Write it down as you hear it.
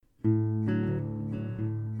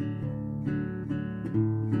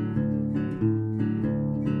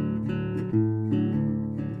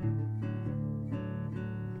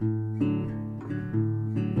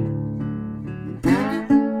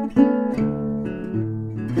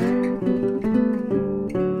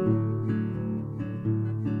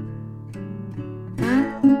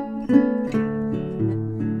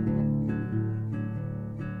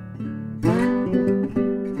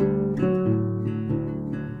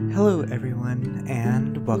Hello, everyone,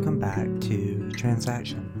 and welcome back to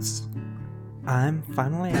Transactions. I'm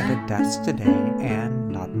finally at a desk today and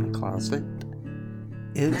not in the closet.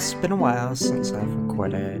 It's been a while since I've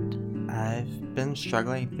recorded. I've been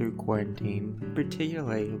struggling through quarantine,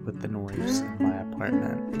 particularly with the noise in my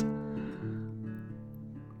apartment.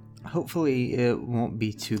 Hopefully, it won't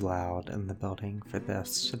be too loud in the building for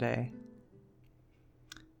this today.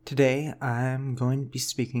 Today, I'm going to be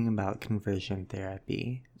speaking about conversion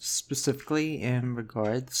therapy, specifically in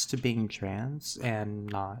regards to being trans and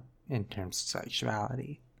not in terms of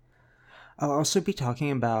sexuality. I'll also be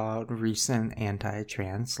talking about recent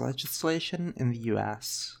anti-trans legislation in the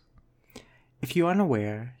US. If you aren't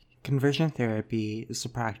aware, conversion therapy is a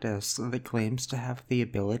practice that claims to have the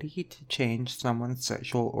ability to change someone's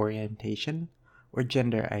sexual orientation or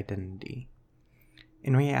gender identity.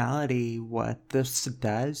 In reality, what this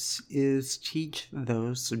does is teach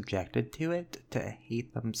those subjected to it to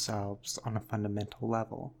hate themselves on a fundamental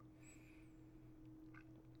level.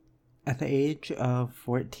 At the age of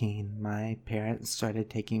 14, my parents started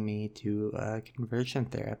taking me to a conversion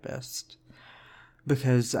therapist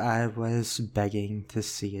because I was begging to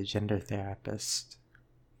see a gender therapist.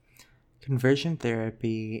 Conversion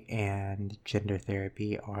therapy and gender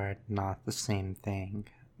therapy are not the same thing,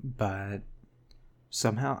 but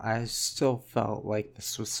somehow I still felt like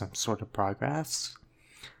this was some sort of progress.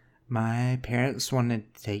 My parents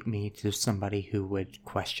wanted to take me to somebody who would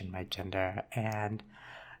question my gender and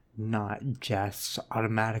not just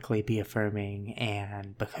automatically be affirming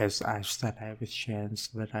and because I said I was trans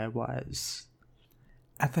that I was.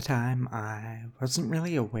 At the time, I wasn't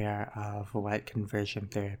really aware of what conversion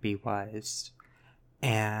therapy was.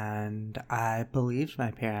 And I believed my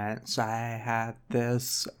parents. I had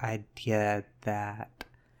this idea that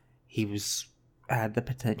he had the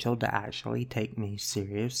potential to actually take me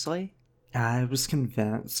seriously. I was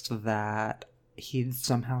convinced that he'd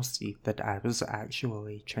somehow see that I was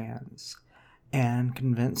actually trans, and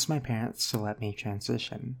convinced my parents to let me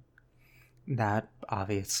transition. That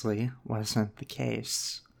obviously wasn't the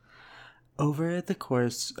case. Over the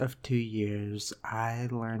course of 2 years, I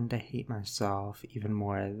learned to hate myself even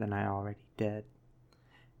more than I already did,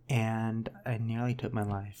 and I nearly took my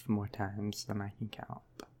life more times than I can count.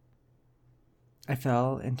 I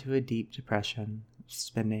fell into a deep depression,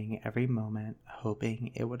 spending every moment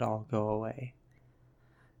hoping it would all go away,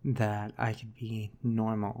 that I could be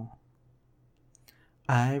normal.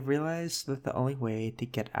 I realized that the only way to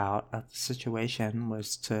get out of the situation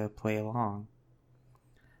was to play along.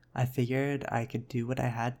 I figured I could do what I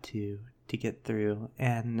had to get through,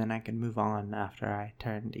 and then I could move on after I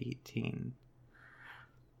turned 18.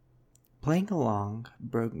 Playing along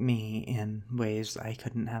broke me in ways I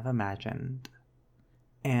couldn't have imagined,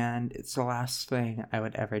 and it's the last thing I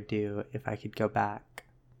would ever do if I could go back.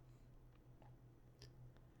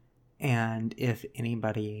 And if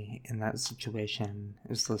anybody in that situation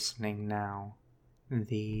is listening now,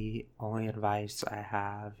 the only advice I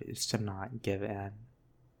have is to not give in.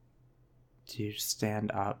 To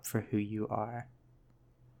stand up for who you are.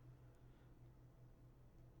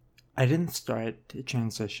 I didn't start to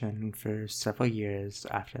transition for several years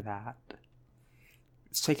after that.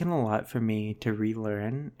 It's taken a lot for me to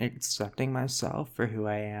relearn accepting myself for who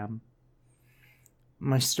I am.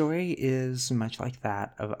 My story is much like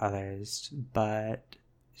that of others, but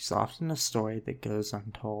it's often a story that goes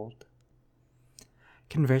untold.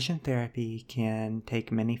 Conversion therapy can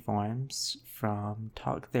take many forms, from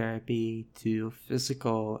talk therapy to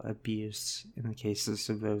physical abuse in the cases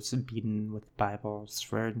of those beaten with Bibles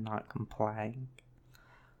for not complying.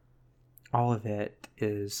 All of it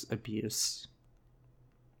is abuse.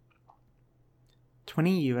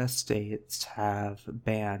 20 US states have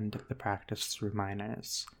banned the practice through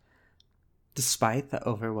minors, despite the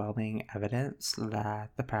overwhelming evidence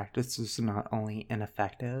that the practice is not only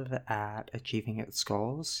ineffective at achieving its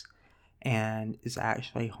goals and is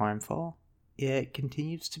actually harmful, it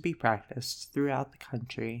continues to be practiced throughout the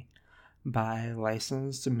country by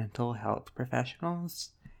licensed mental health professionals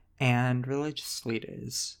and religious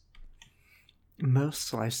leaders.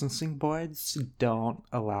 Most licensing boards don't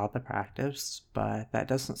allow the practice, but that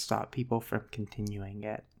doesn't stop people from continuing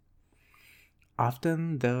it.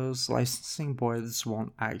 Often, those licensing boards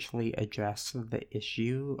won't actually address the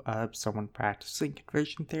issue of someone practicing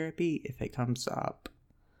conversion therapy if it comes up.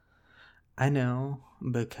 I know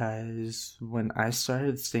because when I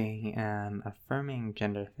started seeing an affirming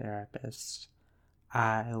gender therapist,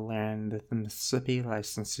 I learned that the Mississippi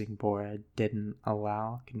Licensing Board didn't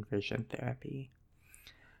allow conversion therapy.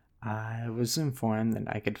 I was informed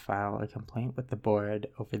that I could file a complaint with the board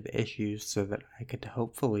over the issue so that I could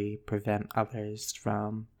hopefully prevent others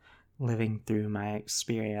from living through my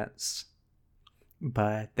experience.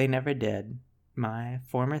 But they never did. My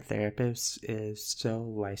former therapist is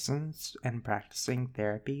still licensed and practicing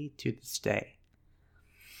therapy to this day.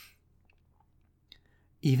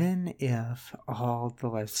 Even if all the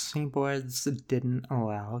licensing boards didn't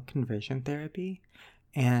allow conversion therapy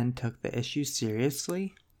and took the issue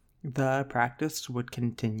seriously, the practice would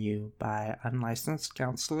continue by unlicensed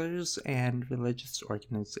counselors and religious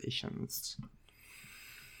organizations.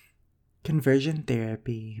 Conversion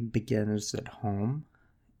therapy begins at home.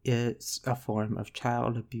 It's a form of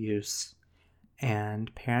child abuse,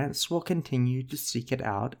 and parents will continue to seek it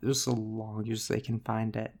out as long as they can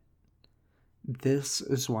find it. This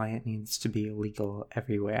is why it needs to be illegal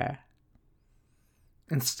everywhere.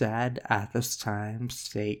 Instead, at this time,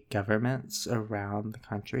 state governments around the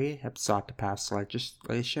country have sought to pass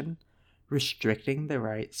legislation restricting the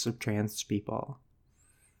rights of trans people.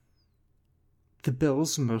 The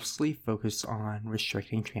bills mostly focus on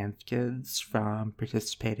restricting trans kids from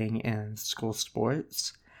participating in school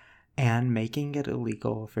sports and making it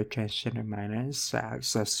illegal for transgender minors to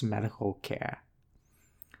access medical care.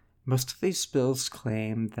 Most of these bills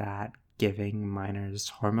claim that giving minors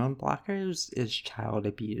hormone blockers is child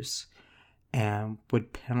abuse and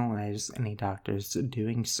would penalize any doctors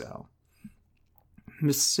doing so.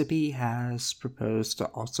 Mississippi has proposed to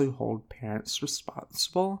also hold parents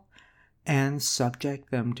responsible and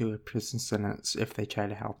subject them to a prison sentence if they try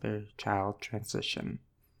to help their child transition.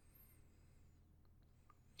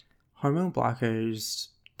 Hormone blockers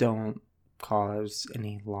don't cause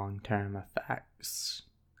any long-term effects.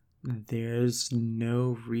 There's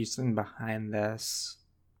no reason behind this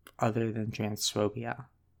other than transphobia.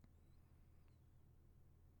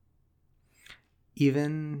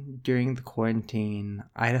 Even during the quarantine,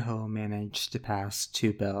 Idaho managed to pass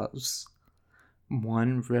 2 bills.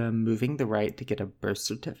 One removing the right to get a birth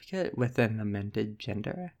certificate with an amended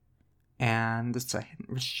gender, and the second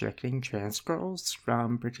restricting trans girls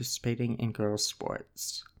from participating in girls'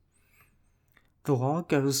 sports. The law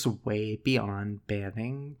goes way beyond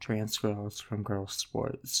banning trans girls from girls'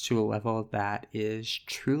 sports to a level that is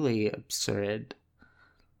truly absurd.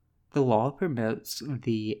 The law permits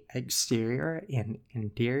the exterior and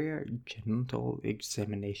interior genital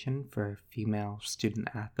examination for female student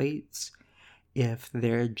athletes if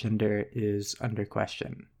their gender is under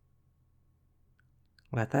question.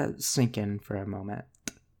 Let that sink in for a moment.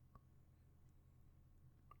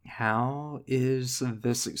 How is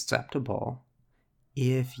this acceptable?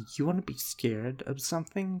 If you want to be scared of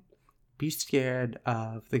something, be scared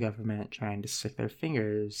of the government trying to stick their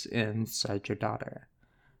fingers inside your daughter,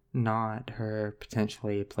 not her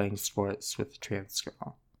potentially playing sports with a trans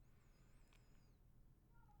girl.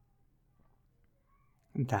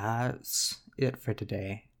 That's it for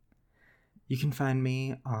today. You can find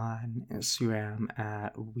me on Instagram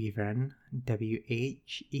at Whevyrn,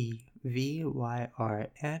 WHEVYRN,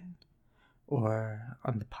 or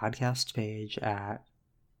on the podcast page at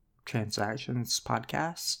Transactions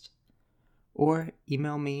Podcast, or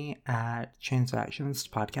email me at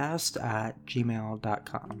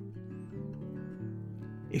transactionspodcast@gmail.com.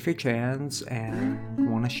 If you're trans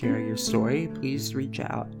and want to share your story, please reach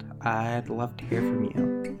out. I'd love to hear from you.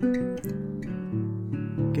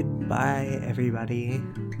 Goodbye, everybody.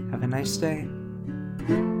 Have a nice day.